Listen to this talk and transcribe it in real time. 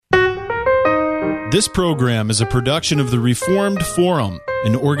This program is a production of the Reformed Forum,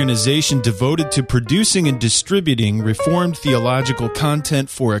 an organization devoted to producing and distributing Reformed theological content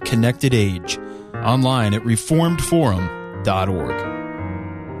for a connected age. Online at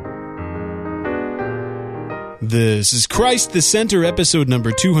reformedforum.org. This is Christ the Center, episode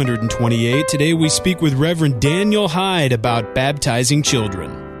number 228. Today we speak with Reverend Daniel Hyde about baptizing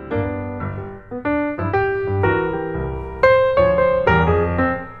children.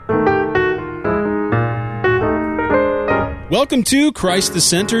 Welcome to Christ the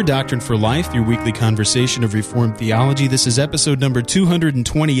Center, Doctrine for Life, your weekly conversation of Reformed theology. This is episode number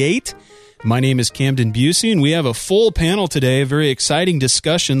 228. My name is Camden Bucey, and we have a full panel today, a very exciting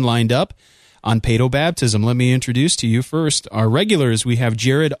discussion lined up on paedobaptism. Let me introduce to you first our regulars. We have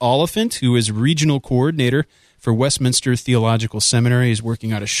Jared Oliphint, who is Regional Coordinator for Westminster Theological Seminary. He's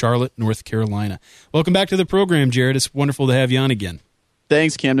working out of Charlotte, North Carolina. Welcome back to the program, Jared. It's wonderful to have you on again.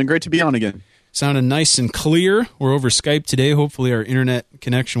 Thanks, Camden. Great to be on again. Sounding nice and clear. We're over Skype today. Hopefully our internet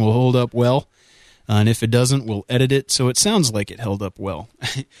connection will hold up well. And if it doesn't, we'll edit it so it sounds like it held up well.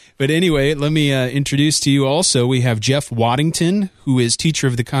 But anyway, let me introduce to you also, we have Jeff Waddington, who is teacher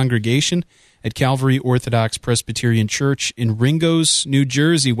of the congregation at Calvary Orthodox Presbyterian Church in Ringgoes, New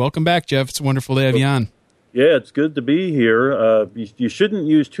Jersey. Welcome back, Jeff. It's wonderful to have you on. Yeah, it's good to be here. You shouldn't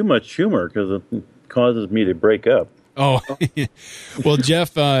use too much humor because it causes me to break up. Oh, well,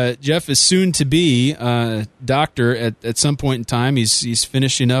 Jeff is soon to be doctor at some point in time. He's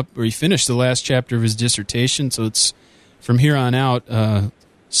finishing up, or he finished the last chapter of his dissertation. So it's from here on out,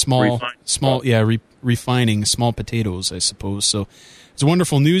 refining small potatoes, I suppose. So it's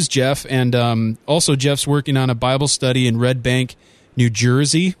wonderful news, Jeff. And also, Jeff's working on a Bible study in Red Bank, New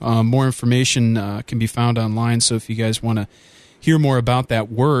Jersey. More information can be found online. So if you guys want to hear more about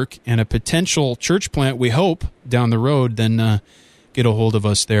that work and a potential church plant, we hope, down the road, then get a hold of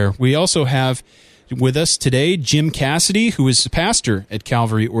us there. We also have with us today Jim Cassidy, who is a pastor at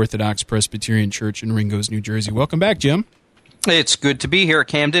Calvary Orthodox Presbyterian Church in Ringgoes, New Jersey. Welcome back, Jim. It's good to be here,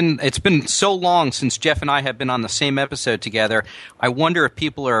 Camden. It's been so long since Jeff and I have been on the same episode together. I wonder if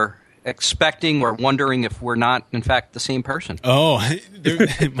people are expecting or wondering if we're not, in fact, the same person. Oh,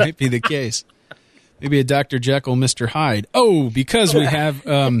 it might be the case. Maybe a Dr. Jekyll, Mr. Hyde. Oh, because we have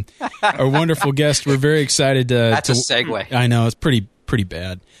our wonderful guest, we're very excited to... That's a segue. I know, it's pretty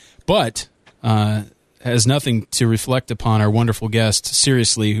bad. But has nothing to reflect upon our wonderful guest,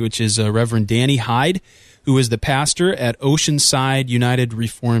 seriously, which is Reverend Danny Hyde, who is the pastor at Oceanside United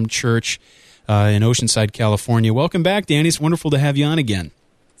Reformed Church in Oceanside, California. Welcome back, Danny. It's wonderful to have you on again.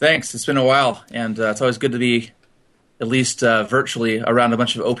 Thanks. It's been a while, and it's always good to be at least virtually around a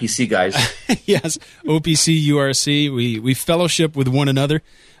bunch of OPC guys. Yes, OPC, URC, we fellowship with one another.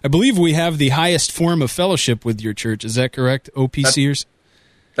 I believe we have the highest form of fellowship with your church. Is that correct, OPCers?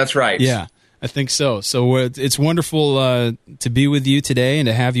 That's right. Yeah, I think so. So it's wonderful to be with you today and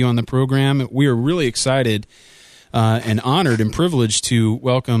to have you on the program. We are really excited and honored and privileged to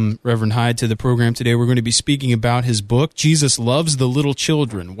welcome Reverend Hyde to the program today. We're going to be speaking about his book, Jesus Loves the Little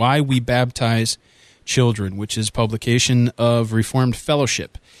Children, Why We Baptize Children, which is publication of Reformed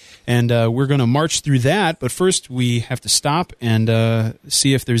Fellowship. And we're going to march through that, but first we have to stop and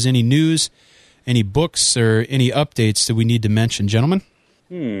see if there's any news, any books, or any updates that we need to mention. Gentlemen?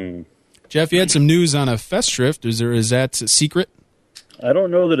 Jeff, you had some news on a festschrift. Is that a secret? I don't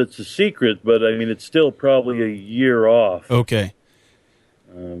know that it's a secret, but I mean, it's still probably a year off. Okay.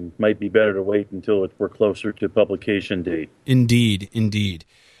 Might be better to wait until we're closer to publication date. Indeed.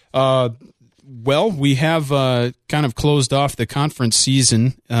 Well, we have kind of closed off the conference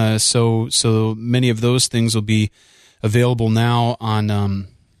season, so many of those things will be available now on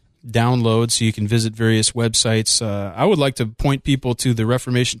download, so you can visit various websites. I would like to point people to the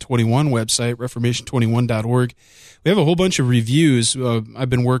Reformation 21 website, reformation21.org. We have a whole bunch of reviews. I've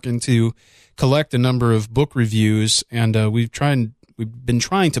been working to collect a number of book reviews, and we've been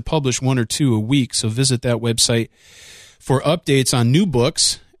trying to publish one or two a week, so visit that website for updates on new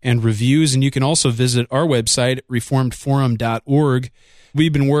books and reviews, and you can also visit our website at reformedforum.org.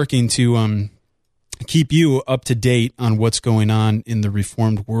 We've been working to keep you up to date on what's going on in the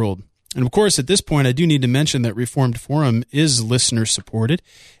Reformed world. And of course, at this point, I do need to mention that Reformed Forum is listener-supported,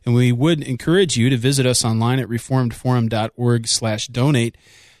 and we would encourage you to visit us online at reformedforum.org/donate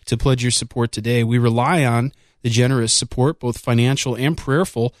to pledge your support today. We rely on the generous support, both financial and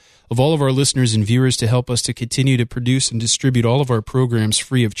prayerful, of all of our listeners and viewers to help us to continue to produce and distribute all of our programs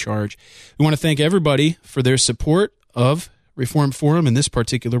free of charge. We want to thank everybody for their support of Reformed Forum and this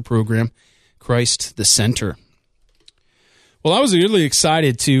particular program, Christ the Center. Well, I was really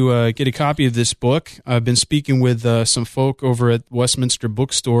excited to get a copy of this book. I've been speaking with some folk over at Westminster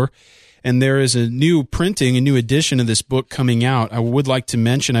Bookstore, And there is a new printing, a new edition of this book coming out. I would like to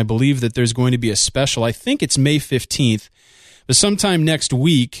mention, I believe that there's going to be a special. I think it's May 15th. But sometime next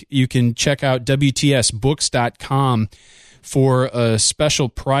week, you can check out WTSBooks.com for a special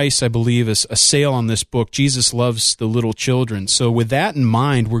price, I believe, a sale on this book, Jesus Loves the Little Children. So with that in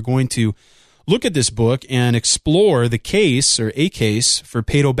mind, we're going to look at this book and explore the case, or a case, for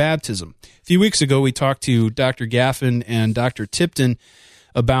paedobaptism. A few weeks ago, we talked to Dr. Gaffin and Dr. Tipton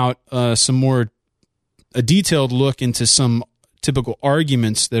about a detailed look into some typical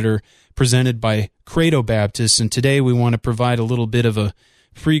arguments that are presented by credo Baptists, and today we want to provide a little bit of a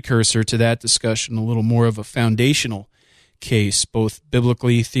precursor to that discussion, a little more of a foundational case, both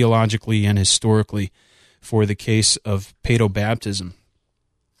biblically, theologically, and historically, for the case of paedobaptism.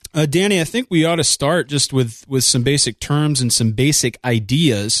 Danny, I think we ought to start just with some basic terms and some basic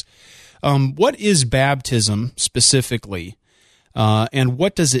ideas. What is baptism specifically, and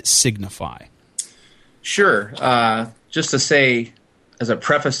what does it signify? Sure. Just to say, as a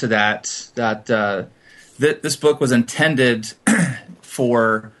preface to that this book was intended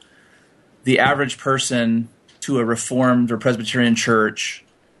for the average person to a Reformed or Presbyterian church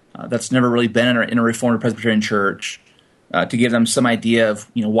that's never really been in a Reformed or Presbyterian church, to give them some idea of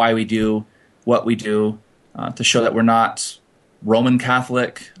why we do what we do, to show that we're not Roman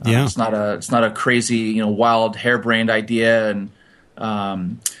Catholic. It's not a crazy wild harebrained idea, and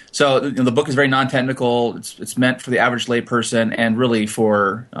so the book is very non-technical. It's meant for the average layperson and really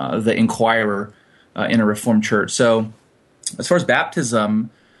for the inquirer in a Reformed church. So as far as baptism,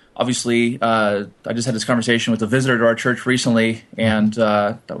 obviously, I just had this conversation with a visitor to our church recently, and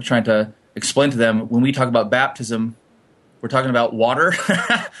I was trying to explain to them, when we talk about baptism, we're talking about water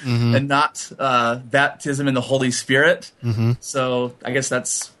and not baptism in the Holy Spirit. Mm-hmm. So I guess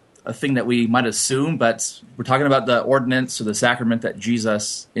that's a thing that we might assume, but we're talking about the ordinance or the sacrament that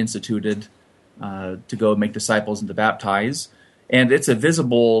Jesus instituted to go make disciples and to baptize. And it's a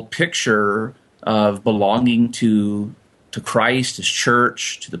visible picture of belonging to Christ, His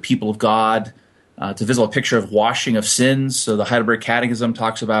church, to the people of God. It's a visible picture of washing of sins. So the Heidelberg Catechism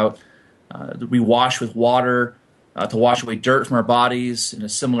talks about that we wash with water to wash away dirt from our bodies. In a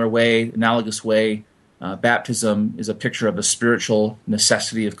similar way, analogous way, baptism is a picture of the spiritual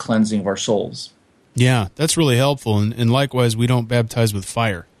necessity of cleansing of our souls. Yeah, that's really helpful. And likewise, we don't baptize with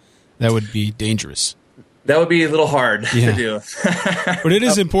fire. That would be dangerous. That would be a little hard to do. But it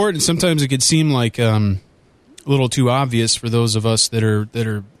is important. Sometimes it could seem like a little too obvious for those of us that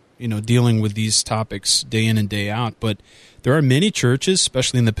are dealing with these topics day in and day out. But there are many churches,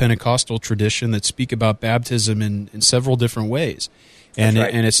 especially in the Pentecostal tradition, that speak about baptism in several different ways. And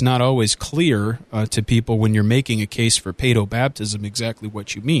right. And it's not always clear to people when you're making a case for paedobaptism exactly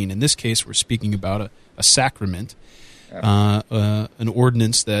what you mean. In this case, we're speaking about a sacrament, an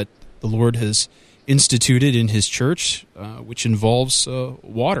ordinance that the Lord has instituted in His church, which involves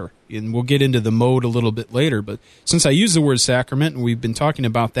water. And we'll get into the mode a little bit later. But since I use the word sacrament, and we've been talking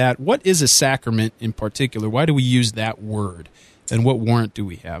about that, what is a sacrament in particular? Why do we use that word? And what warrant do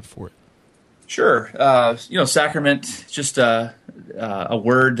we have for it? Sure. Sacrament, just a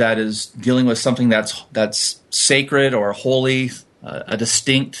word that is dealing with something that's sacred or holy, a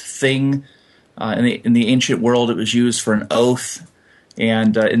distinct thing. In the ancient world, it was used for an oath,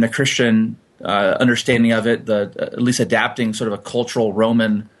 and in the Christian understanding of it, at least adapting sort of a cultural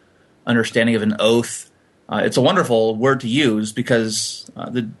Roman understanding of an oath, it's a wonderful word to use because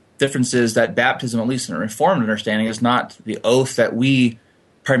the difference is that baptism, at least in a Reformed understanding, is not the oath that we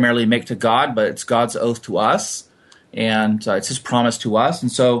primarily make to God, but it's God's oath to us, and it's His promise to us.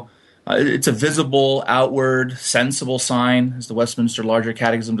 And so it's a visible, outward, sensible sign, as the Westminster Larger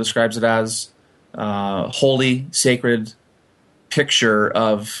Catechism describes it as, holy, sacred picture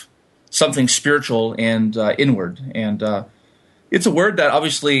of something spiritual and inward. And it's a word that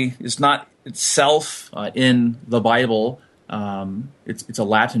obviously is not itself in the Bible. It's a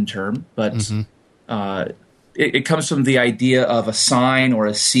Latin term, but it comes from the idea of a sign or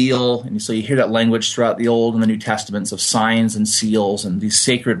a seal. And so you hear that language throughout the Old and the New Testaments of signs and seals and these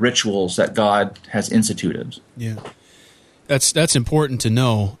sacred rituals that God has instituted. Yeah. That's important to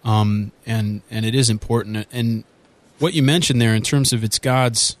know, and it is important. And what you mentioned there in terms of it's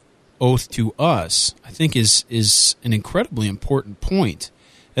God's oath to us, I think is an incredibly important point.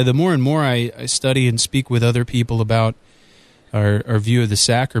 And the more and more I study and speak with other people about our view of the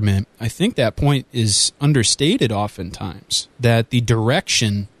sacrament, I think that point is understated oftentimes, that the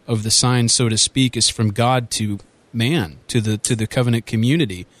direction of the sign, so to speak, is from God to man, to the covenant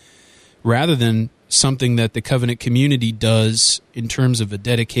community, rather than something that the covenant community does in terms of a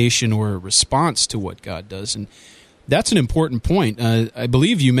dedication or a response to what God does. And That's an important point. I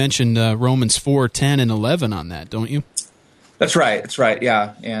believe you mentioned Romans 4:10 and 11 on that, don't you? That's right,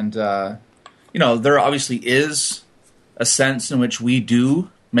 yeah. And, there obviously is a sense in which we do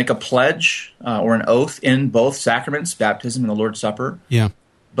make a pledge or an oath in both sacraments, baptism and the Lord's Supper. Yeah.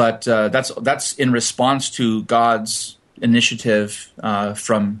 But that's in response to God's initiative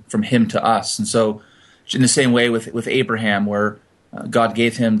from him to us. And so in the same way with Abraham, where God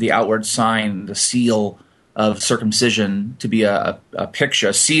gave him the outward sign, the seal of circumcision, to be a picture,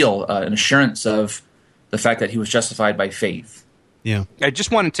 a seal, an assurance of the fact that he was justified by faith. Yeah. I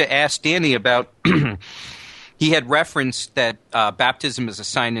just wanted to ask Danny about, he had referenced that baptism is a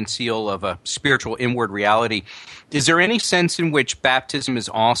sign and seal of a spiritual inward reality. Is there any sense in which baptism is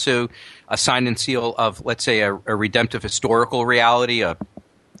also a sign and seal of, let's say, a redemptive historical reality, a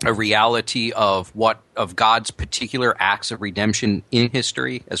reality of God's particular acts of redemption in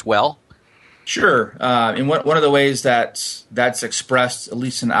history as well? Sure. And one of the ways that's expressed, at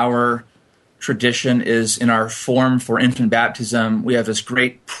least in our tradition, is in our form for infant baptism. We have this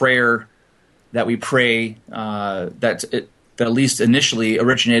great prayer that we pray that at least initially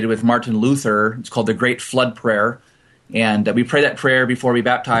originated with Martin Luther. It's called the Great Flood Prayer. And we pray that prayer before we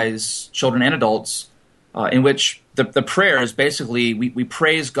baptize children and adults, in which the prayer is basically we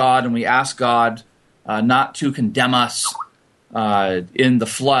praise God and we ask God not to condemn us in the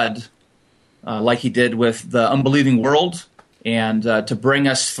flood like he did with the unbelieving world, and to bring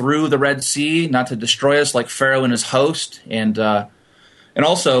us through the Red Sea, not to destroy us like Pharaoh and his host. And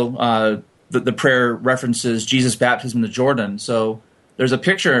also the prayer references Jesus' baptism in the Jordan. So there's a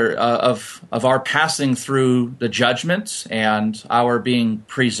picture of our passing through the judgment and our being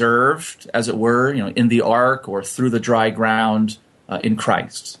preserved, as it were, in the ark or through the dry ground in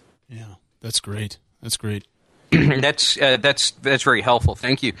Christ. Yeah, that's great. That's great. That's very helpful.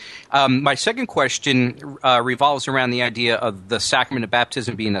 Thank you. My second question revolves around the idea of the sacrament of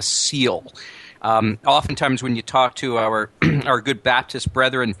baptism being a seal. Oftentimes, when you talk to our good Baptist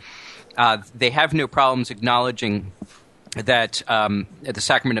brethren, they have no problems acknowledging that the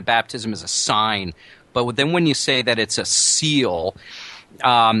sacrament of baptism is a sign. But then when you say that it's a seal,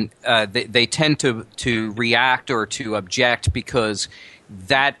 they tend to react or to object, because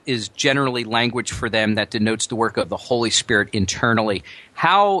that is generally language for them that denotes the work of the Holy Spirit internally.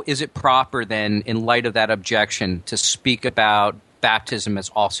 How is it proper then, in light of that objection, to speak about baptism as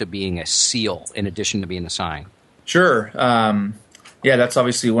also being a seal in addition to being a sign? Sure. Yeah, that's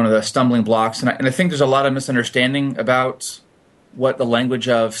obviously one of the stumbling blocks. And I think there's a lot of misunderstanding about what the language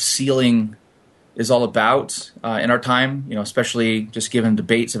of sealing is all about in our time, especially just given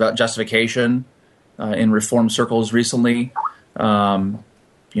debates about justification in Reformed circles recently.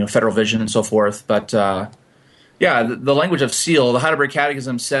 Federal vision and so forth. But the language of seal, the Heidelberg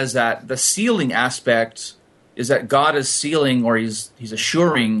Catechism says that the sealing aspect is that God is sealing, or he's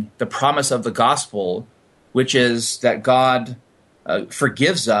assuring the promise of the gospel, which is that God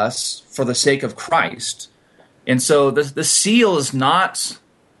forgives us for the sake of Christ. And so the seal is not,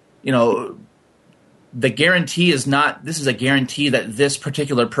 the guarantee is not, this is a guarantee that this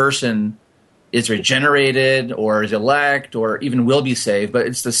particular person is regenerated or is elect or even will be saved, but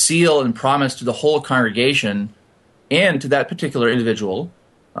it's the seal and promise to the whole congregation and to that particular individual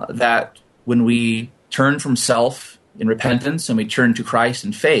that when we turn from self in repentance and we turn to Christ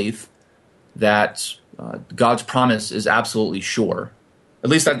in faith, that God's promise is absolutely sure. At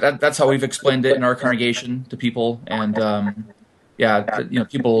least that's how we've explained it in our congregation to people. And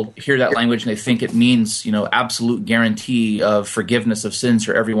people hear that language and they think it means, absolute guarantee of forgiveness of sins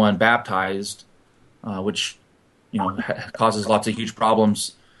for everyone baptized, which, causes lots of huge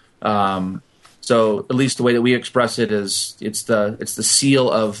problems. So at least the way that we express it is it's the seal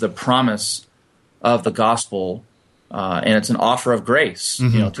of the promise of the gospel, and it's an offer of grace,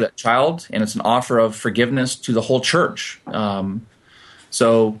 to that child, and it's an offer of forgiveness to the whole church.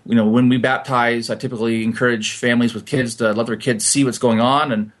 So, when we baptize, I typically encourage families with kids to let their kids see what's going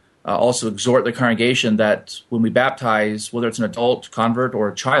on, and also exhort the congregation that when we baptize, whether it's an adult convert or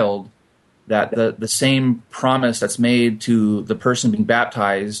a child, that the same promise that's made to the person being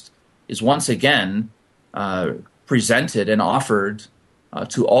baptized is once again presented and offered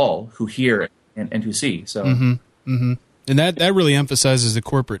to all who hear and who see. So, and that really emphasizes the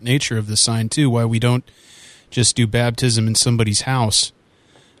corporate nature of the sign too. Why we don't just do baptism in somebody's house.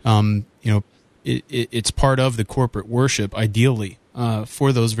 It's part of the corporate worship, ideally,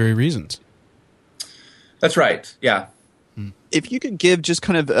 for those very reasons. That's right. Yeah. If you could give just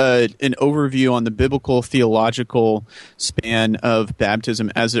kind of an overview on the biblical theological span of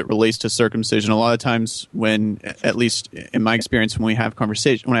baptism as it relates to circumcision. A lot of times when, at least in my experience, when I have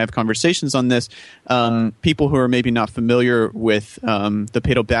conversations on this, people who are maybe not familiar with the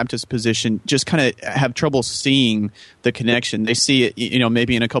paedobaptist position just kind of have trouble seeing the connection. They see it,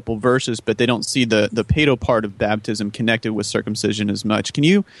 maybe in a couple verses, but they don't see the paedo part of baptism connected with circumcision as much. Can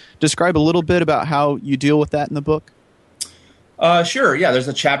you describe a little bit about how you deal with that in the book? Sure. Yeah, there's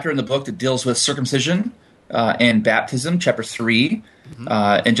a chapter in the book that deals with circumcision and baptism, chapter 3,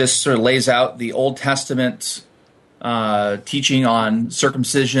 and just sort of lays out the Old Testament teaching on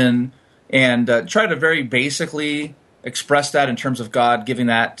circumcision and try to very basically express that in terms of God giving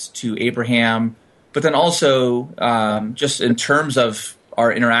that to Abraham, but then also just in terms of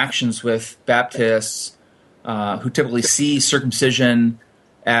our interactions with Baptists who typically see circumcision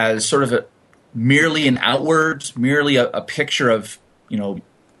as sort of merely a picture of,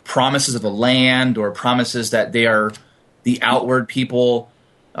 promises of a land or promises that they are the outward people.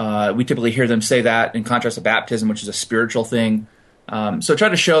 We typically hear them say that in contrast to baptism, which is a spiritual thing. So try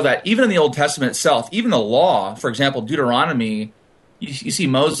to show that even in the Old Testament itself, even the law, for example, Deuteronomy, you see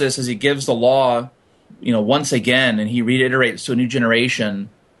Moses as he gives the law, once again, and he reiterates to a new generation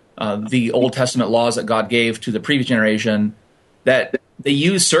the Old Testament laws that God gave to the previous generation, that they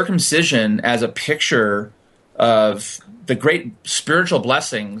use circumcision as a picture of the great spiritual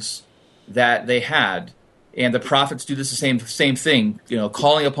blessings that they had. And the prophets do this the same thing,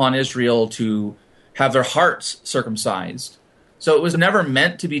 calling upon Israel to have their hearts circumcised. So it was never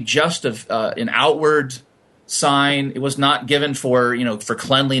meant to be just an outward sign. It was not given for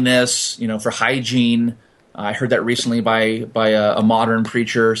cleanliness, for hygiene. I heard that recently by a modern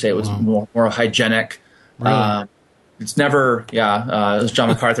preacher say it was more hygienic. Really? It's never, it was John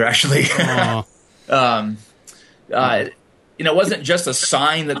MacArthur actually. It wasn't just a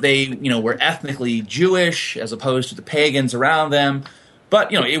sign that they, were ethnically Jewish as opposed to the pagans around them.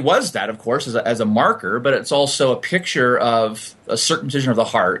 But, it was that, of course, as a marker, but it's also a picture of a circumcision of the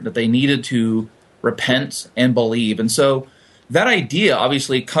heart, that they needed to repent and believe. And so that idea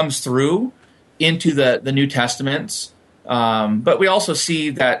obviously comes through into the New Testament. But we also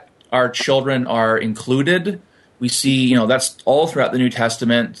see that our children are included. We see, that's all throughout the New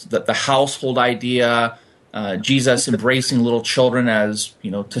Testament, that the household idea, Jesus embracing little children as,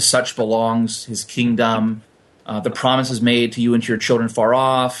 to such belongs his kingdom, the promises made to you and to your children far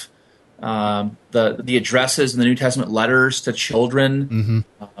off, the addresses in the New Testament letters to children,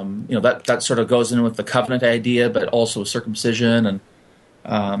 that sort of goes in with the covenant idea, but also circumcision.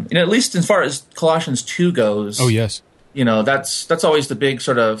 And at least as far as Colossians 2 goes. Oh, yes. That's always the big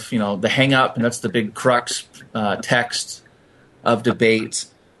sort of, the hang up, and that's the big crux text of debate.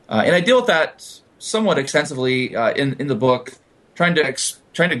 And I deal with that somewhat extensively in the book, trying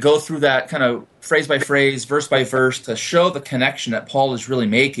to go through that kind of phrase by phrase, verse by verse, to show the connection that Paul is really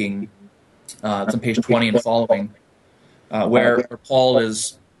making. It's on page 20 and following, where Paul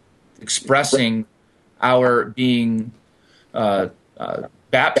is expressing our being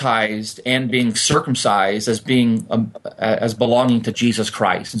baptized and being circumcised as being as belonging to Jesus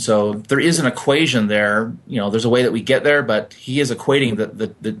Christ. And so there is an equation there. There's a way that we get there, but he is equating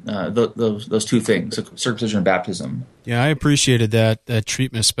those two things, circumcision and baptism. Yeah, I appreciated that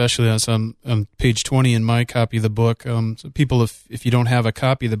treatment, especially as on page 20 in my copy of the book. So people, if you don't have a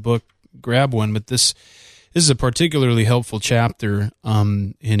copy of the book, grab one. But this is a particularly helpful chapter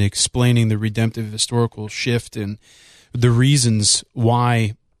in explaining the redemptive historical shift and the reasons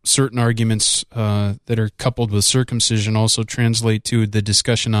why certain arguments that are coupled with circumcision also translate to the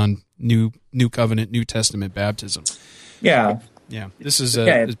discussion on New Covenant, New Testament baptism. Yeah. This is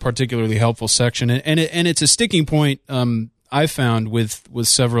a particularly helpful section, and it's a sticking point I found with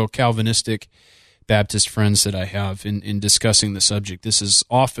several Calvinistic Baptist friends that I have in discussing the subject. This is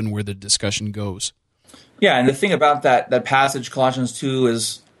often where the discussion goes. Yeah, and the thing about that passage, Colossians 2,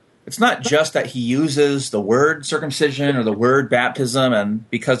 is it's not just that he uses the word circumcision or the word baptism, and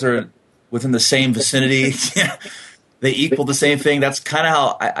because they're within the same vicinity, they equal the same thing. That's kind of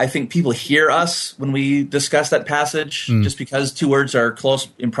how I think people hear us when we discuss that passage. Just because two words are close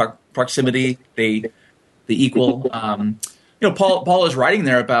in proximity, they equal. Paul is writing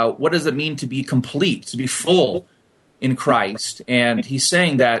there about what does it mean to be complete, to be full in Christ, and he's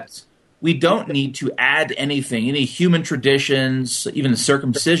saying that we don't need to add anything, any human traditions, even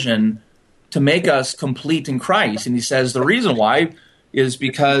circumcision, to make us complete in Christ. And he says the reason why is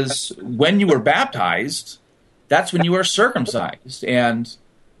because when you were baptized, that's when you are circumcised. And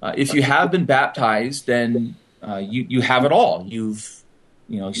if you have been baptized, then you have it all. He's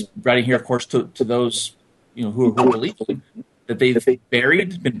writing here, of course, to those who believe that they've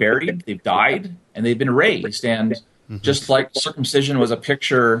been buried, they've died, and they've been raised. And just like circumcision was a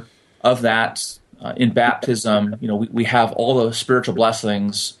picture of that, in baptism, we have all the spiritual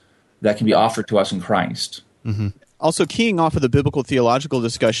blessings that can be offered to us in Christ. Mm-hmm. Also, keying off of the biblical theological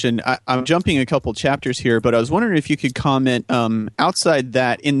discussion, I'm jumping a couple chapters here, but I was wondering if you could comment outside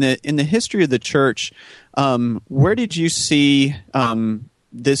that in the history of the church, where did you see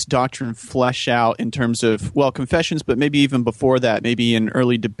this doctrine flesh out in terms of, confessions, but maybe even before that, maybe in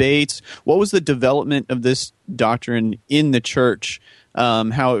early debates? What was the development of this doctrine in the church,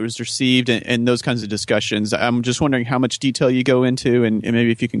 how it was received, and those kinds of discussions? I'm just wondering how much detail you go into, and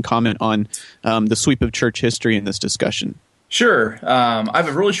maybe if you can comment on the sweep of church history in this discussion. Sure. I have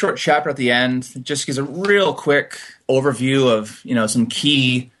a really short chapter at the end. It just gives a real quick overview of some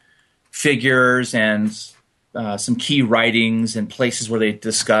key figures and some key writings and places where they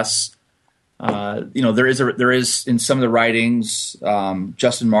discuss. There is in some of the writings,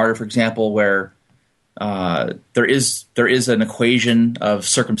 Justin Martyr, for example, where there is an equation of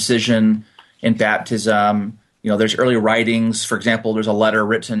circumcision and baptism. There's early writings. For example, there's a letter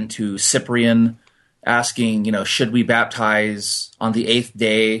written to Cyprian asking, should we baptize on the 8th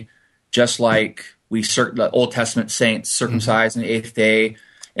day, just like the Old Testament saints circumcised on the 8th day?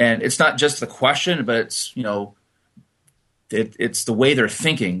 And it's not just the question, but it's it's the way they're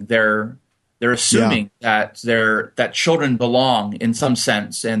thinking. They're assuming that children belong in some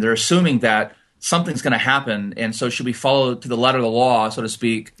sense, and they're assuming that something's going to happen, and so should we follow to the letter of the law, so to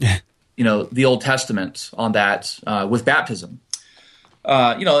speak, the Old Testament on that with baptism.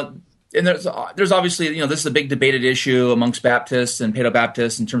 And there's obviously, this is a big debated issue amongst Baptists and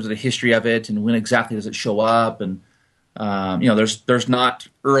paedobaptists in terms of the history of it and when exactly does it show up. And, there's not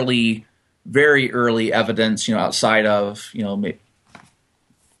very early evidence, outside of,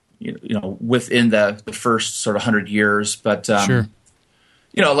 within the first sort of 100 years. But, sure.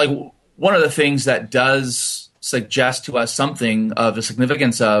 One of the things that does suggest to us something of the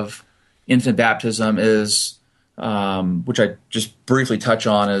significance of infant baptism is, which I just briefly touch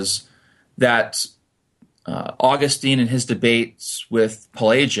on, is that Augustine in his debates with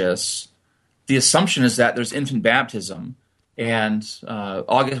Pelagius, the assumption is that there's infant baptism. And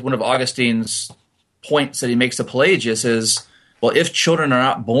one of Augustine's points that he makes to Pelagius is, well, if children are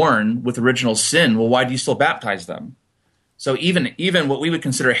not born with original sin, well, why do you still baptize them? So even what we would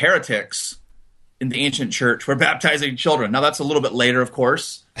consider heretics in the ancient church were baptizing children. Now, that's a little bit later, of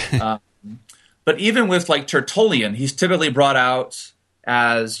course. But even with Tertullian, he's typically brought out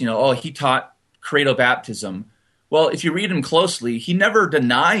as, he taught credo baptism. Well, if you read him closely, he never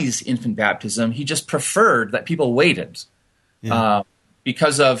denies infant baptism. He just preferred that people waited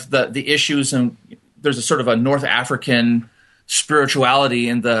because of the issues. And there's a sort of a North African spirituality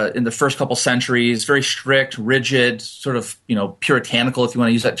in the first couple centuries, very strict, rigid, sort of puritanical, if you want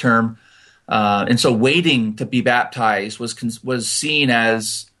to use that term. And so waiting to be baptized was seen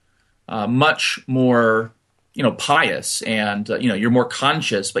as much more pious, and you're more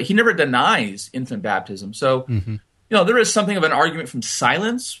conscious. But he never denies infant baptism. So there is something of an argument from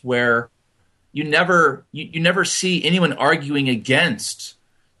silence where you never see anyone arguing against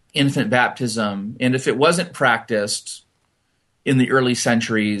infant baptism. And if it wasn't practiced in the early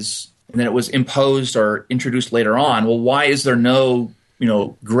centuries, and then it was imposed or introduced later on, well, why is there no,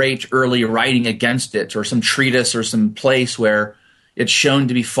 great early writing against it, or some treatise or some place where it's shown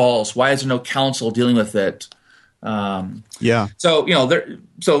to be false? Why is there no council dealing with it? So,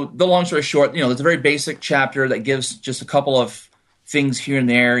 so the long story short, there's a very basic chapter that gives just a couple of things here and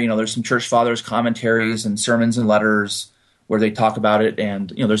there. There's some church fathers' commentaries and sermons and letters where they talk about it.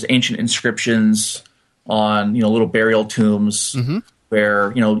 And, there's ancient inscriptions on, little burial tombs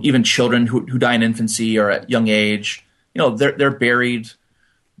where, even children who die in infancy or at young age, they're buried,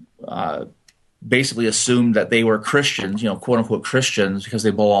 basically assumed that they were Christians, quote unquote Christians, because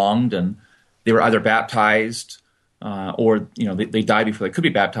they belonged, and they were either baptized or, they died before they could be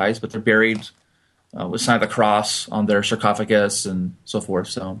baptized, but they're buried with sign of the cross on their sarcophagus and so forth.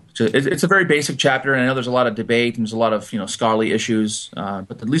 So it's a very basic chapter, and I know there's a lot of debate and there's a lot of, scholarly issues,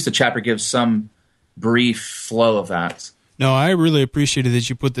 but at least the chapter gives some brief flow of that. No, I really appreciated that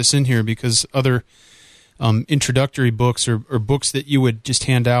you put this in here, because other introductory books or books that you would just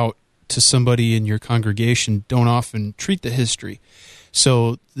hand out to somebody in your congregation don't often treat the history.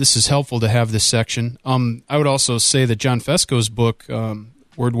 So this is helpful to have this section. I would also say that John Fesco's book,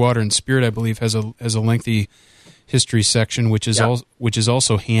 Word, Water, and Spirit, I believe, has a lengthy history section, which is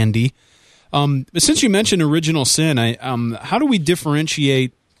also handy. But since you mentioned original sin, how do we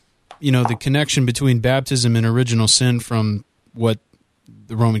differentiate, the connection between baptism and original sin from what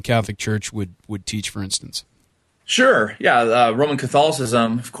the Roman Catholic Church would teach, for instance? Sure. Yeah. Roman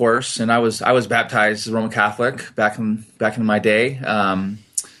Catholicism, of course, and I was baptized as a Roman Catholic back in my day.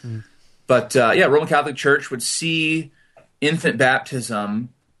 But Roman Catholic Church would see infant baptism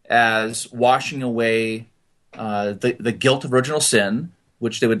as washing away the guilt of original sin,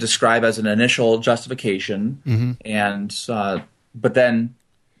 which they would describe as an initial justification, and but then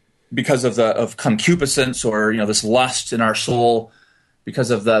because of concupiscence or this lust in our soul,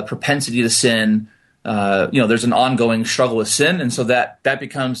 because of the propensity to sin. There's an ongoing struggle with sin, and so that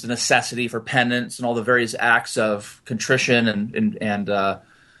becomes the necessity for penance and all the various acts of contrition and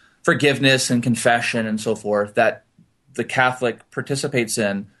forgiveness and confession and so forth that the Catholic participates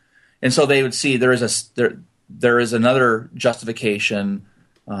in. And so they would see there is another justification,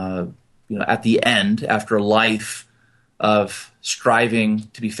 at the end, after a life of striving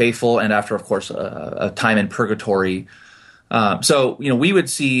to be faithful, and after, of course, a time in purgatory. So we would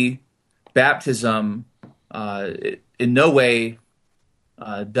see baptism in no way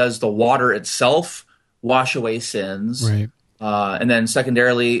does the water itself wash away sins. Right. And then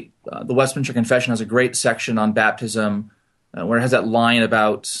secondarily, the Westminster Confession has a great section on baptism where it has that line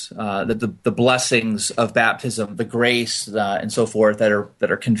about the blessings of baptism, the grace and so forth that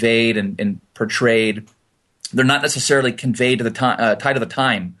are conveyed and portrayed. They're not necessarily conveyed to the tied to the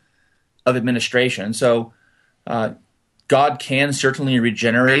time of administration. So God can certainly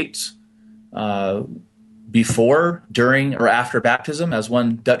regenerate before, during, or after baptism, as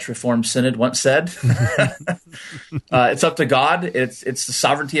one Dutch Reformed Synod once said. It's up to God. It's the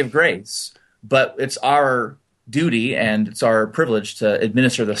sovereignty of grace. But it's our duty and it's our privilege to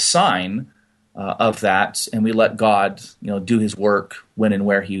administer the sign of that, and we let God, do His work when and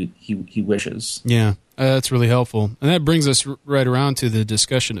where He wishes. Yeah, that's really helpful, and that brings us right around to the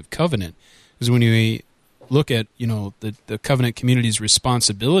discussion of covenant. Because when you look at the covenant community's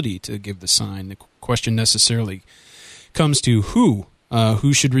responsibility to give the sign, the question necessarily comes to who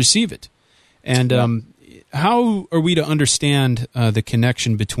should receive it, and how are we to understand the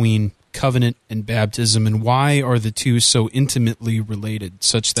connection between covenant and baptism, and why are the two so intimately related,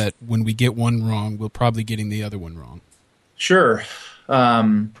 such that when we get one wrong, we're probably getting the other one wrong? Sure.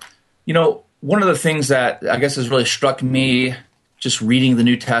 One of the things that I guess has really struck me just reading the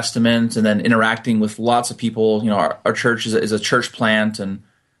New Testament and then interacting with lots of people, our church is a church plant, and,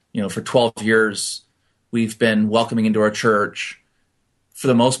 for 12 years, we've been welcoming into our church, for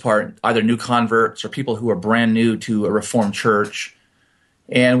the most part, either new converts or people who are brand new to a Reformed church.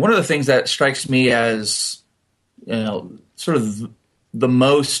 And one of the things that strikes me as, sort of the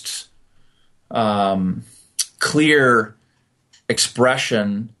most clear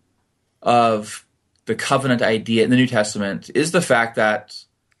expression of the covenant idea in the New Testament is the fact that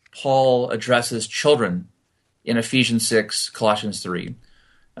Paul addresses children in Ephesians 6, Colossians 3.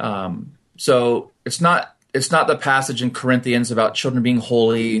 So it's not the passage in Corinthians about children being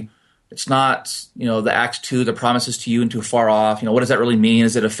holy. It's not, the Acts 2, the promises to you and too far off. What does that really mean?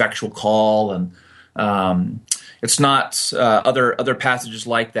 Is it effectual call? And it's not other passages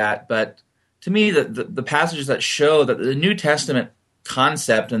like that. But to me, the passages that show that the New Testament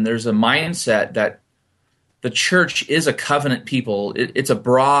concept, and there's a mindset that the church is a covenant people. It's a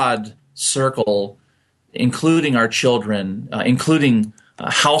broad circle, including our children, including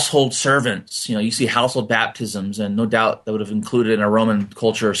household servants. You see household baptisms, and no doubt that would have included in a Roman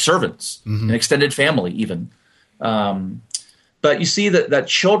culture servants, an extended family even. But you see that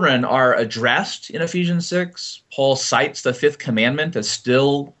children are addressed in Ephesians 6. Paul cites the fifth commandment as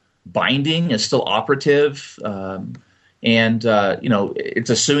still binding, as still operative. And it's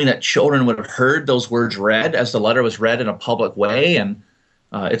assuming that children would have heard those words read as the letter was read in a public way. And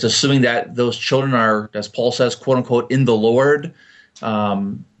it's assuming that those children are, as Paul says, quote unquote, in the Lord. They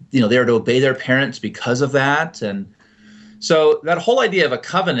are to obey their parents because of that. And so that whole idea of a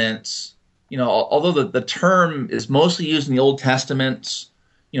covenant, although the term is mostly used in the Old Testament,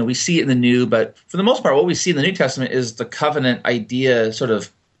 we see it in the New, but for the most part, what we see in the New Testament is the covenant idea sort of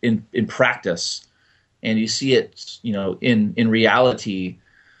in practice. And you see it, in reality.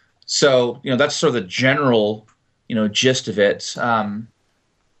 So, that's sort of the general, gist of it. When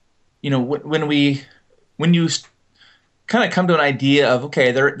you kind of come to an idea of,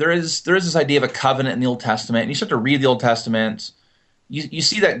 okay, there is this idea of a covenant in the Old Testament, and you start to read the Old Testament, you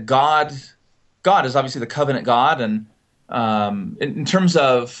see that God is obviously the covenant God, and in terms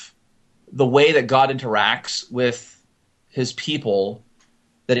of the way that God interacts with His people,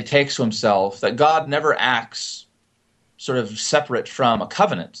 that He takes to Himself, that God never acts sort of separate from a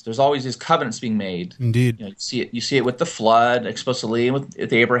covenant. There's always these covenants being made. Indeed. You see it with the flood explicitly, and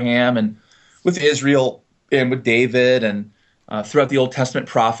with Abraham, and with Israel, and with David, and throughout the Old Testament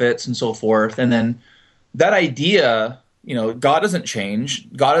prophets and so forth. And then that idea, God doesn't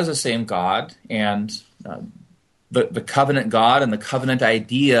change. God is the same God, and the covenant God and the covenant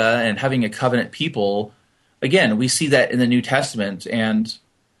idea and having a covenant people, again, we see that in the New Testament. And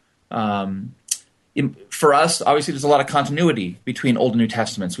for us, obviously, there's a lot of continuity between Old and New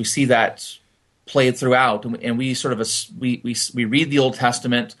Testaments. We see that played throughout, and we sort of we read the Old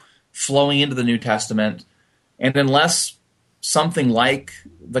Testament flowing into the New Testament, and unless something like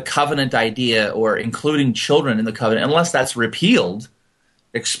the covenant idea or including children in the covenant, unless that's repealed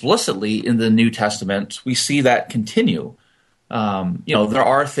explicitly in the New Testament, we see that continue. There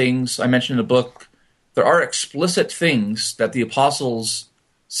are things I mentioned in the book. There are explicit things that the apostles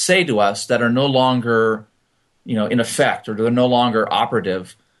say to us that are no longer, in effect, or they're no longer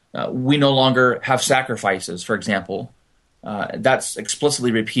operative. We no longer have sacrifices, for example. That's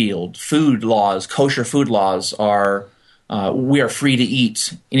explicitly repealed. Food laws, kosher food laws are, we are free to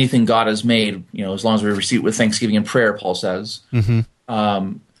eat anything God has made, as long as we receive it with thanksgiving and prayer, Paul says. Mm-hmm.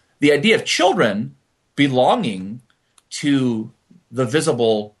 The idea of children belonging to the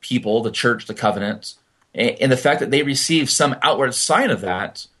visible people, the church, the covenant, and the fact that they receive some outward sign of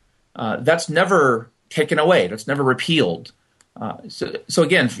that, that's never taken away. That's never repealed. So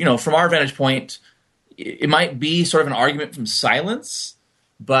again, from our vantage point, it might be sort of an argument from silence,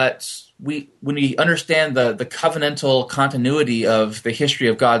 but when we understand the covenantal continuity of the history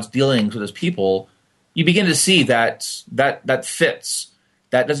of God's dealings with his people, you begin to see that fits.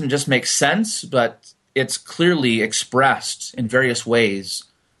 That doesn't just make sense, but it's clearly expressed in various ways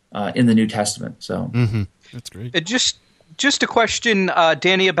in the New Testament. So That's great. Just a question,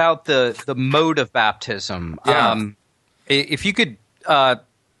 Danny, about the mode of baptism. Yeah. If you could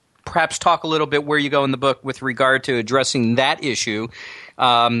perhaps talk a little bit where you go in the book with regard to addressing that issue.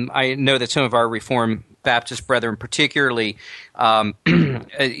 I know that some of our Reformed Baptist brethren particularly,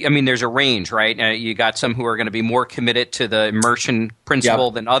 there's a range, right? You got some who are going to be more committed to the immersion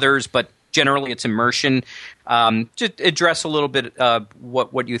principle than others, but generally it's immersion. Just address a little bit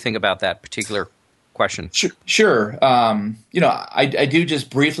what you think about that particular question. Sure. I do just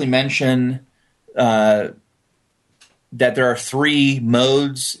briefly mention that there are three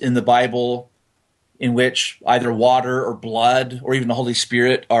modes in the Bible in which either water or blood or even the Holy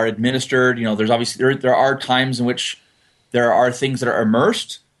Spirit are administered. There's obviously there are times in which there are things that are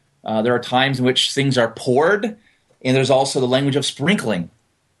immersed. There are times in which things are poured, and there's also the language of sprinkling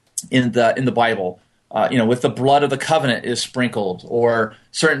in the Bible. With the blood of the covenant is sprinkled, or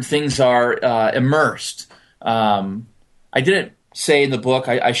certain things are immersed. I didn't say in the book,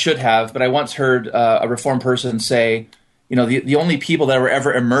 I should have, but I once heard a Reformed person say, the only people that were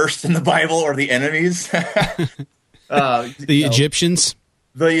ever immersed in the Bible are the enemies. The Egyptians?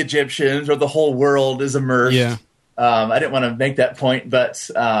 The Egyptians, or the whole world is immersed. Yeah. I didn't want to make that point, but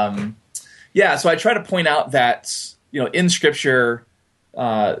so I try to point out that, in Scripture,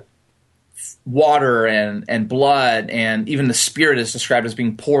 water and blood and even the Spirit is described as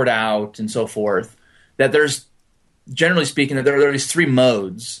being poured out and so forth, that there's, generally speaking, that there are these three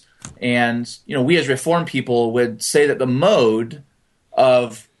modes. And, we as Reformed people would say that the mode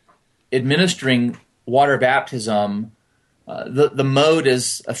of administering water baptism, the mode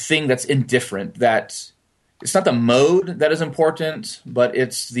is a thing that's indifferent, that it's not the mode that is important, but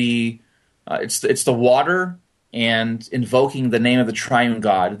it's the water and invoking the name of the triune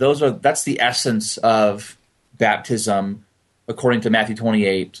God. That's the essence of baptism, according to Matthew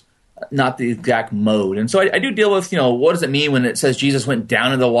 28. Not the exact mode. And so I do deal with, what does it mean when it says Jesus went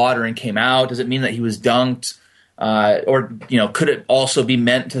down into the water and came out? Does it mean that he was dunked? Or could it also be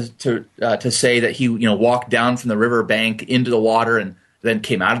meant to say that he, walked down from the river bank into the water and then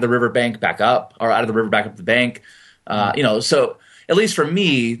came out of the river bank back up, or out of the river back up the bank? So at least for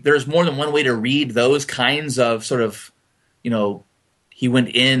me, there's more than one way to read those kinds of sort of, he went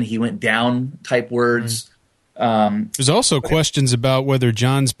in, he went down type words. There's also questions about whether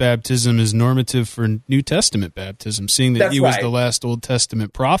John's baptism is normative for New Testament baptism, seeing that he was the last Old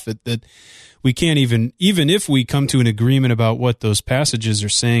Testament prophet, that we can't even if we come to an agreement about what those passages are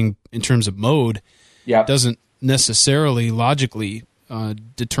saying in terms of mode, doesn't necessarily logically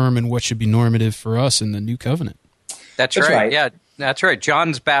determine what should be normative for us in the New Covenant. That's right. Yeah, that's right.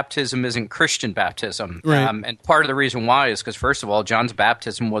 John's baptism isn't Christian baptism. Right. And part of the reason why is because, first of all, John's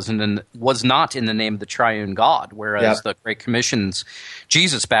baptism was not in the name of the triune God, whereas the Great Commission's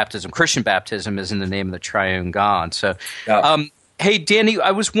Jesus' baptism, Christian baptism, is in the name of the triune God. So, Hey, Danny,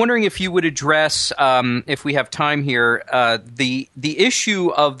 I was wondering if you would address, if we have time here, the issue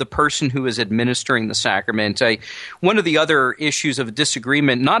of the person who is administering the sacrament. One of the other issues of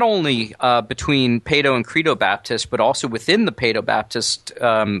disagreement, not only between Paedo and Credo Baptists, but also within the Paedo Baptist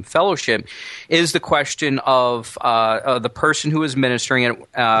fellowship, is the question of the person who is ministering it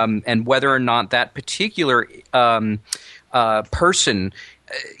and whether or not that particular person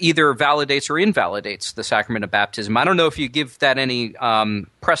either validates or invalidates the sacrament of baptism. I don't know if you give that any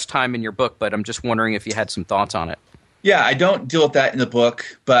press time in your book, but I'm just wondering if you had some thoughts on it. Yeah, I don't deal with that in the book,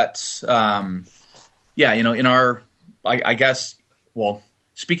 but in our, I guess, well,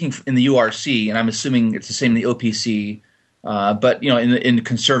 speaking in the URC, and I'm assuming it's the same in the OPC, but in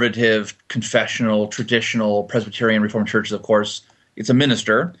conservative, confessional, traditional, Presbyterian, Reformed churches, of course, it's a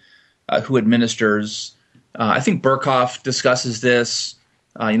minister who administers. I think Burkhoff discusses this.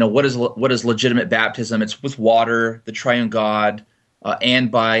 What is legitimate baptism? It's with water, the triune God, and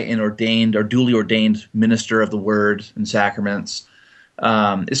by an ordained or duly ordained minister of the word and sacraments.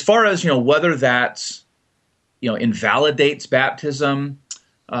 As far as whether that invalidates baptism,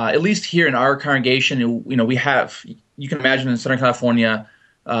 at least here in our congregation, we have. You can imagine in Southern California,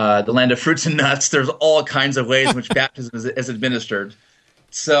 the land of fruits and nuts. There's all kinds of ways in which baptism is administered.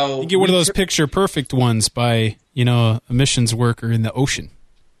 So you get one of those picture perfect ones by a missions worker in the ocean.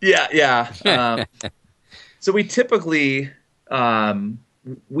 Yeah. So we typically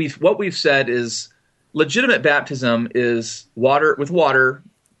what we've said is legitimate baptism is water with water,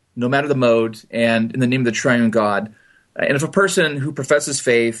 no matter the mode, and in the name of the triune God. And if a person who professes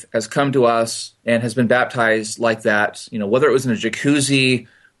faith has come to us and has been baptized like that, whether it was in a jacuzzi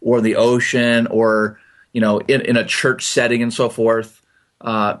or the ocean or in a church setting and so forth,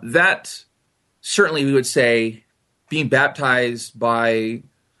 that certainly we would say being baptized by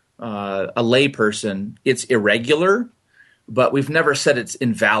a lay person, it's irregular, but we've never said it's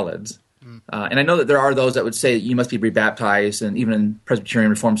invalid. And I know that there are those that would say that you must be rebaptized, and even in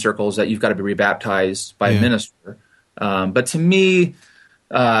Presbyterian Reformed circles that you've got to be rebaptized by a minister. But to me,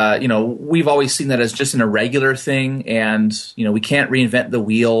 we've always seen that as just an irregular thing, and we can't reinvent the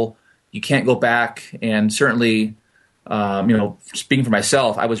wheel. You can't go back, and certainly, speaking for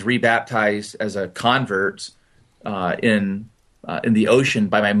myself, I was rebaptized as a convert in the ocean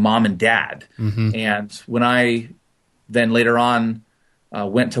by my mom and dad. Mm-hmm. And when I then later on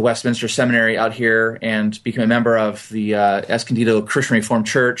went to Westminster Seminary out here and became a member of the Escondido Christian Reformed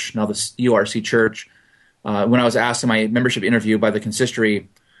Church, now the URC Church, when I was asked in my membership interview by the consistory,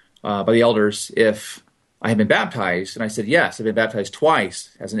 by the elders, if I had been baptized, and I said, yes, I've been baptized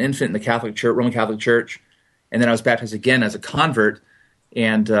twice as an infant in the Catholic Church, Roman Catholic Church, and then I was baptized again as a convert.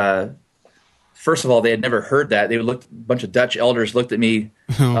 And first of all, they had never heard that. They looked, a bunch of Dutch elders looked at me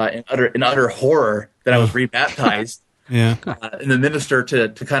in utter horror that I was rebaptized. Yeah. And the minister, to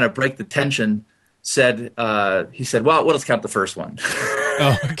kind of break the tension, said, well, let's count the first one.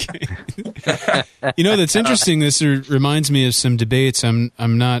 Oh, okay. That's interesting. This reminds me of some debates. I'm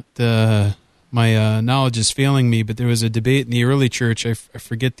not, my knowledge is failing me, but there was a debate in the early church. I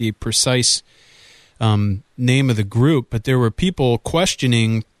forget the precise name of the group, but there were people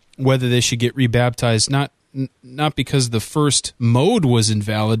questioning whether they should get rebaptized, not because the first mode was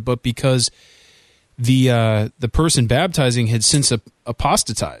invalid, but because the person baptizing had since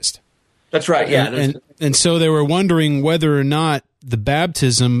apostatized. That's right. Yeah, and so they were wondering whether or not the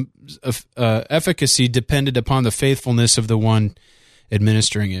baptism efficacy depended upon the faithfulness of the one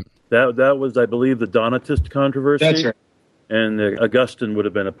administering it. That was, I believe, the Donatist controversy. That's right. And Augustine would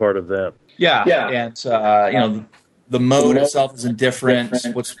have been a part of that. Yeah. And the mode itself is indifferent.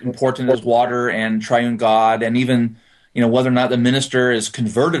 What's important is water and triune God, and even whether or not the minister is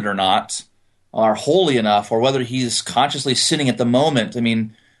converted or not, are holy enough, or whether he's consciously sinning at the moment. I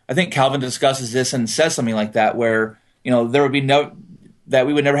mean, I think Calvin discusses this and says something like that, where there would be that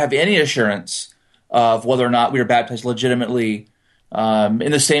we would never have any assurance of whether or not we were baptized legitimately,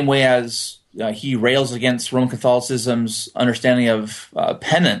 in the same way as he rails against Roman Catholicism's understanding of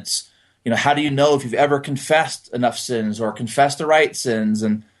penance. How do you know if you've ever confessed enough sins or confessed the right sins?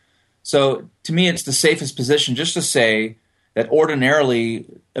 And so to me, it's the safest position just to say that ordinarily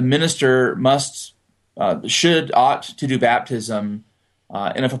a minister ought to do baptism.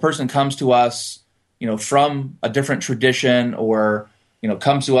 And if a person comes to us, from a different tradition, or,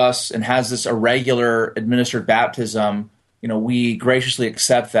 comes to us and has this irregular administered baptism, we graciously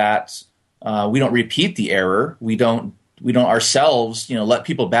accept that. We don't repeat the error. We don't ourselves, let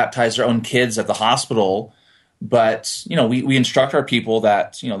people baptize their own kids at the hospital. But, we instruct our people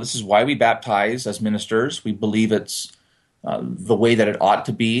that, this is why we baptize as ministers. We believe it's the way that it ought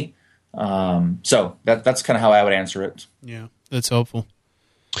to be. So that's kind of how I would answer it. Yeah. That's helpful.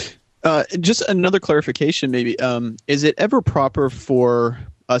 Just another clarification, maybe. Is it ever proper for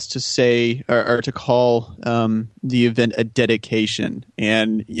us to say or to call the event a dedication?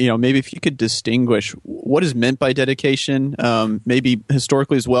 And maybe if you could distinguish what is meant by dedication, maybe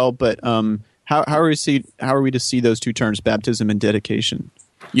historically as well. But how are we to see those two terms, baptism and dedication?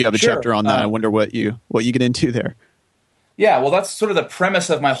 You have a chapter on that. I wonder what you get into there. Yeah, well, that's sort of the premise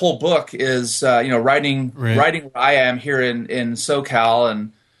of my whole book is writing where I am here in SoCal,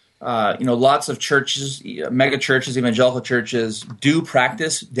 and lots of churches, mega churches, evangelical churches do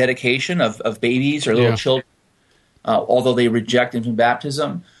practice dedication of babies or little children, although they reject infant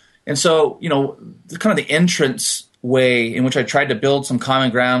baptism. And so, kind of the entrance way in which I tried to build some common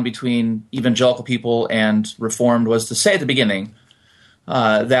ground between evangelical people and Reformed was to say at the beginning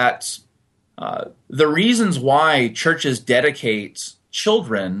that the reasons why churches dedicate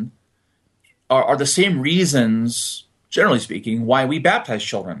children are the same reasons, generally speaking, why we baptize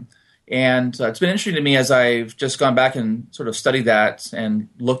children. And it's been interesting to me as I've just gone back and sort of studied that and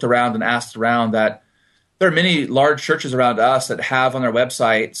looked around and asked around that there are many large churches around us that have on their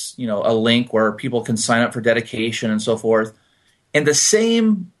websites, a link where people can sign up for dedication and so forth. And the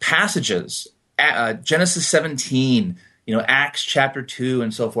same passages, Genesis 17, Acts chapter 2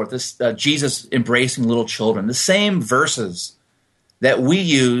 and so forth, this Jesus embracing little children, the same verses that we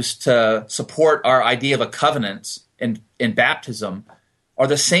use to support our idea of a covenant in baptism are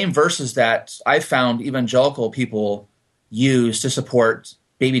the same verses that I found evangelical people use to support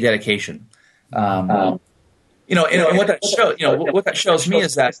baby dedication. And what that shows me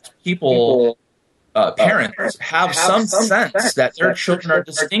is that people, parents, have some sense that their children are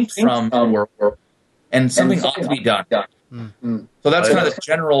distinct from the world, and something ought to be done. Mm-hmm. So that's kind of the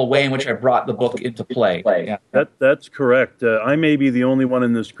general way in which I brought the book into play. Yeah. That's correct. I may be the only one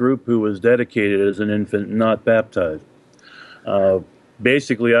in this group who was dedicated as an infant, not baptized.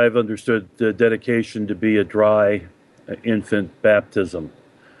 Basically, I've understood the dedication to be a dry infant baptism.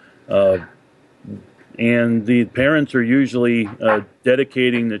 And the parents are usually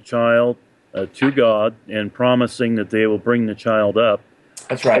dedicating the child to God and promising that they will bring the child up.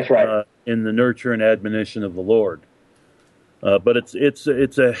 That's right. In the nurture and admonition of the Lord. But it's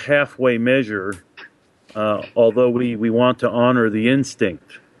a halfway measure, although we want to honor the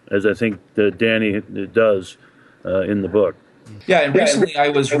instinct, as I think that Danny does in the book. Yeah, and recently I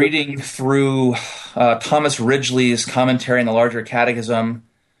was reading through Thomas Ridgely's commentary on the Larger Catechism,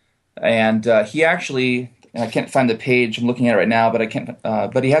 and he actually, and I can't find the page I'm looking at right now,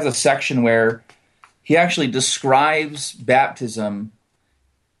 but he has a section where he actually describes baptism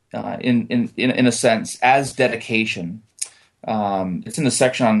in a sense as dedication. It's in the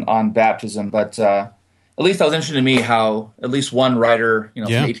section on baptism, but at least that was interesting to me how at least one writer, from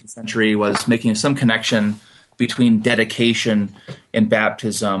the 18th century was making some connection between dedication and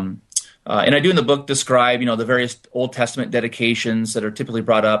baptism. And I do in the book describe, the various Old Testament dedications that are typically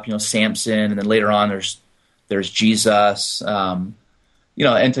brought up, Samson, and then later on there's Jesus, and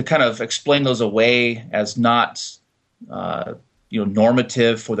to kind of explain those away as not,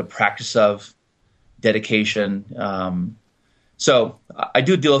 normative for the practice of dedication. So I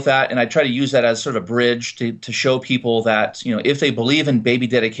do deal with that, and I try to use that as sort of a bridge to show people that, if they believe in baby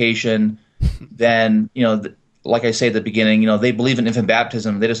dedication, then, like I say at the beginning, they believe in infant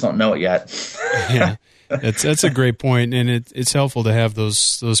baptism. They just don't know it yet. Yeah, that's a great point, and it's helpful to have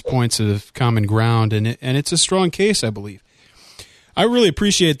those points of common ground, and it's a strong case, I believe. I really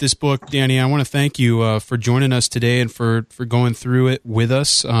appreciate this book, Danny. I want to thank you for joining us today and for going through it with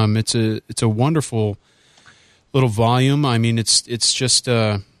us. It's a wonderful little volume. I mean, it's just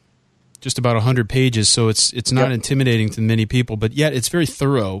about 100 pages, so it's not intimidating to many people, but yet it's very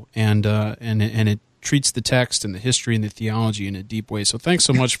thorough and it treats the text and the history and the theology in a deep way. So thanks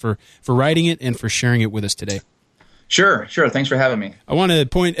so much for writing it and for sharing it with us today. Sure. Thanks for having me. I want to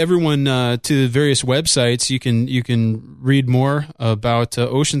point everyone to the various websites. You can read more about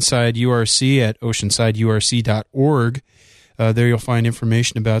Oceanside URC at oceansideurc.org. There you'll find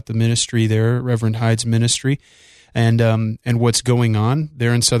information about the ministry there, Reverend Hyde's ministry, and what's going on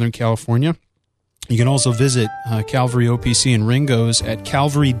there in Southern California. You can also visit Calvary OPC and Ringo's at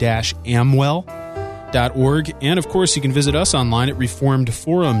calvary-amwell.org. And, of course, you can visit us online at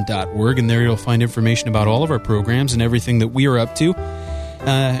reformedforum.org, and there you'll find information about all of our programs and everything that we are up to.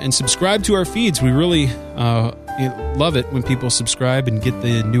 And subscribe to our feeds. We really love it when people subscribe and get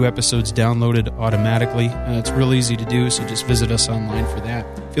the new episodes downloaded automatically. It's real easy to do, so just visit us online for that.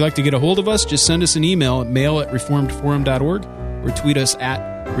 If you'd like to get a hold of us, just send us an email at mail@reformedforum.org or tweet us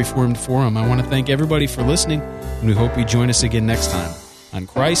at Reformed Forum. I want to thank everybody for listening, and we hope you join us again next time on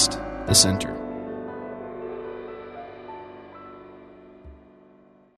Christ the Center.